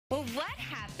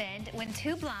happened when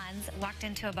two blondes walked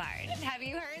into a barn? Have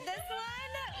you heard this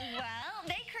one? Well,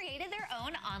 they created their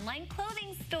own online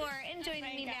clothing store. And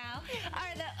joining me now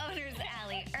are the owners,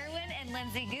 Allie Irwin and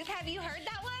Lindsay Guth. Have you heard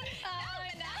that one?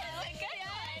 Oh, no. Yes,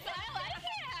 I like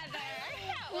it,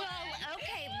 Heather. Well,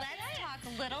 okay, let's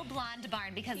talk Little Blonde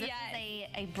Barn, because this is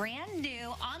a brand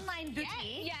new online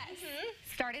boutique. Yes.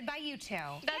 Started by you two.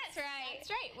 That's right. That's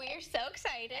right. We are so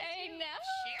excited. I know.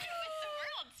 Share it with the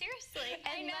world. Seriously.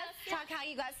 And let's talk how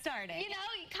you got started. You know,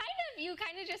 you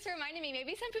kind of just reminded me,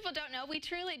 maybe some people don't know, we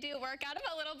truly do work out of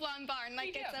a Little Blonde Barn.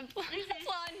 Like, it's a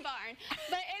blonde barn.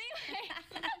 But anyway...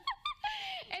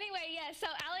 Anyway, yeah, so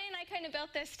Allie and I kind of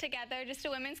built this together, just a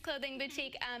women's clothing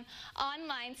boutique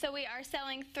online. So we are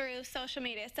selling through social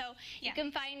media. So you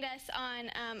can find us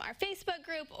on our Facebook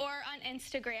group or on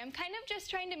Instagram, kind of just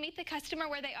trying to meet the customer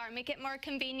where they are, make it more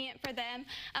convenient for them.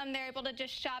 They're able to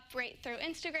just shop right through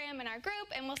Instagram in our group,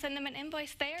 and we'll send them an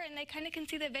invoice there, and they kind of can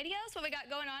see the videos, what we got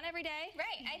going on every day.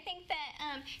 Right. I think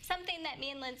that something that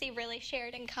me and Lindsay really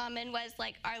shared in common was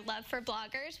like our love for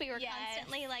bloggers. We were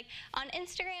constantly like on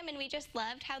Instagram, and we just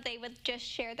loved how they would just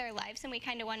share their lives, and we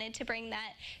kind of wanted to bring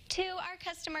that to our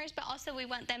customers, but also we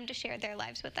want them to share their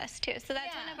lives with us too. So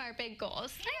that's one of our big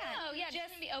goals.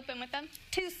 Just be open with them.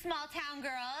 Two small town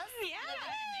girls.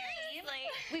 Seriously.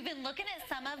 We've been looking at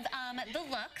some of the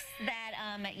looks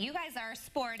that you guys are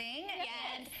sporting.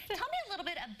 And tell me a little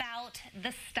bit about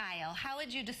the style. How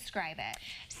would you describe it?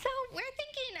 So we're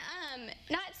thinking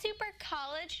not super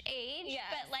college age,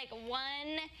 but like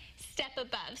one step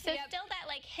above. So still that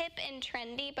like hip and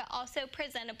trendy, but also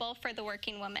presentable for the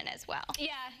working woman as well.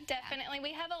 Yeah, definitely.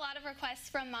 We have a lot of requests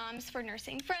from moms for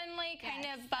nursing friendly, kind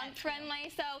of bump friendly.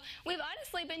 So we've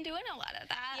honestly been doing a lot of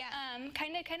that.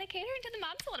 Kind of catering to the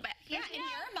moms a little bit. Yeah, and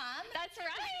you're a mom. That's right.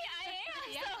 I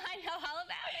am. So I know all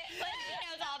about it. Lindsay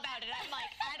knows all about it. I'm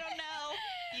like, I don't know.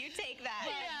 You take that.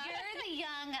 Well, you're the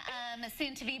young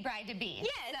soon-to-be bride-to-be.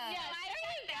 Yes. So. Yes.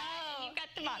 I know. You've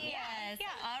got the mom. Yes.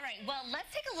 All right. Well,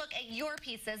 let's take a look at your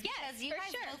pieces, because you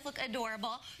guys both look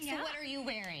adorable. So what are you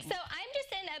wearing? So I'm just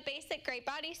in a basic gray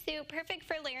bodysuit, perfect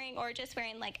for layering or just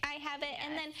wearing like I have it.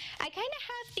 And then I kind of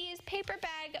have these paper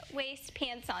bag waist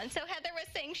pants on. So Heather was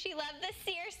saying she loved the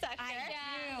seersucker. I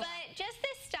do. But just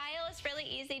this style is really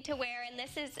easy to wear, and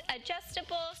this is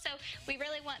adjustable. So we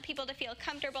really want people to feel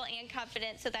comfortable and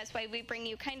confident. So that's why we bring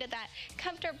you kind of that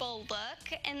comfortable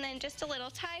look. And then just a little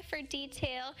tie for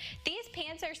detail. These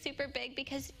pants are super big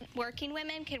because working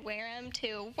women could wear them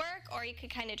to work, or you could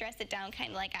kind of dress it down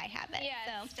kind of like I have it.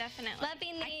 Yes, so definitely.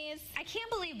 Loving these. I can't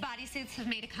believe bodysuits have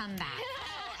made a comeback.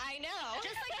 Oh, I know.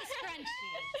 Just like the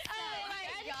scrunchies. Oh my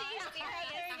God.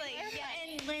 Seriously.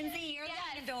 And Lindsay, you're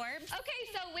looking adorbs. Okay,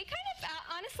 so we kind of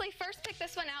honestly first picked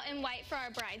this one out in white for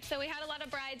our brides. So we had a lot of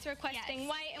brides requesting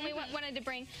white, and we wanted to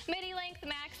bring midi length,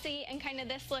 maxi, and kind of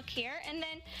this look here. And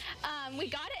then we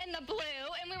got it in the blue,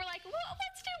 and we were like, well,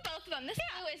 let's do both of them. This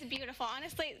blue is beautiful.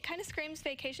 Honestly, it kind of screams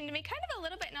vacation to me. Kind of a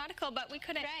little bit nautical, but we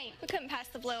couldn't pass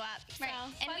the blue up. So.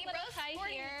 And we both tie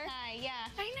here. Yeah.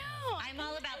 I know. I'm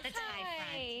all about the tie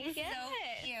front. Yes.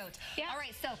 So cute. Yeah. All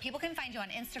right, so people can find you on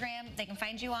Instagram. They can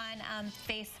find you on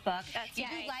Facebook. You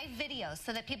do live videos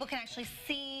so that people can actually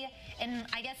see and,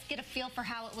 I guess, get a feel for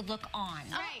how it would look on.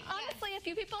 Right. Honestly, a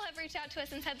few people have reached out to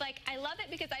us and said, like, I love it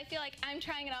because I feel like I'm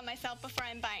trying it on myself before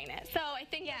I'm buying it. So I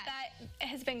think that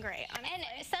has been great, honestly.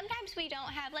 And sometimes we don't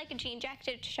have like a jean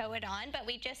jacket to show it on, but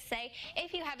we just say,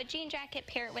 if you have a jean jacket,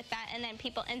 pair it with that, and then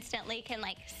people instantly can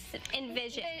like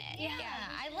envision it. Yeah,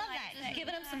 I love that.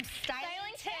 Giving them some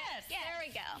styling tips. Yes. There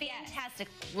we go. Fantastic.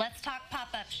 Let's talk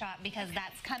pop-up shop, because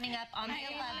that's coming up on the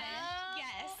 11th.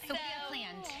 Yes. So we have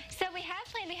planned. So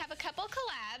we have a couple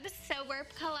collabs. So we're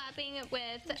collabing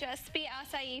with Just Be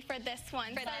Acai for this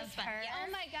one.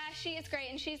 Oh my gosh, she is great,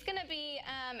 and she's going to be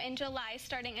in July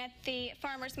starting at the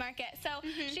farmer's market. So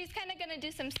she's kind of going to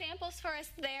do some samples for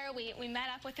us there. We met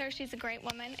up with her. She's a great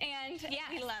woman, and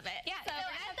we love it. Yeah. So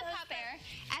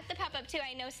at the pop-up too,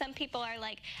 I know some people are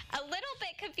like a little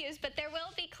bit confused, but there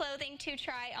will be clothing to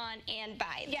try on and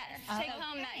buy there. Yes, take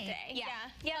home that day. Yeah.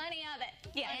 Plenty of it.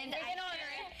 Yeah. And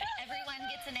everyone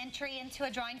gets an entry into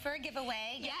a drawing for a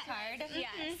giveaway gift card.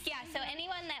 Yes. Yeah, so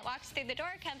anyone that walks through the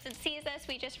door, comes and sees us,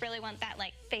 we just really want that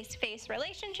like face-to-face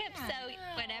relationship. So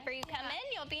whenever you come in,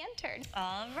 you'll be entered.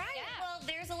 All right. Well,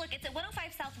 there's a look. It's at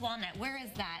 105 South Walnut. Where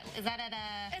is that? Is that at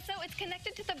a... So it's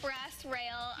connected to the brass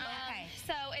rail.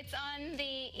 So it's on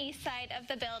the east side of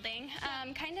the building,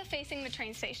 kind of facing the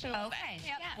train station a little bit.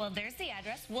 Well, there's the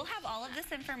address. We'll have all of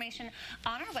this information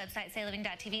on our website,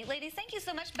 sayliving.tv. Ladies, thank you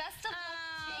so much. Best of luck.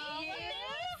 Thank you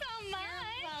so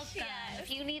much. You're welcome. If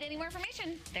you need any more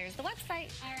information, there's the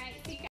website. All right.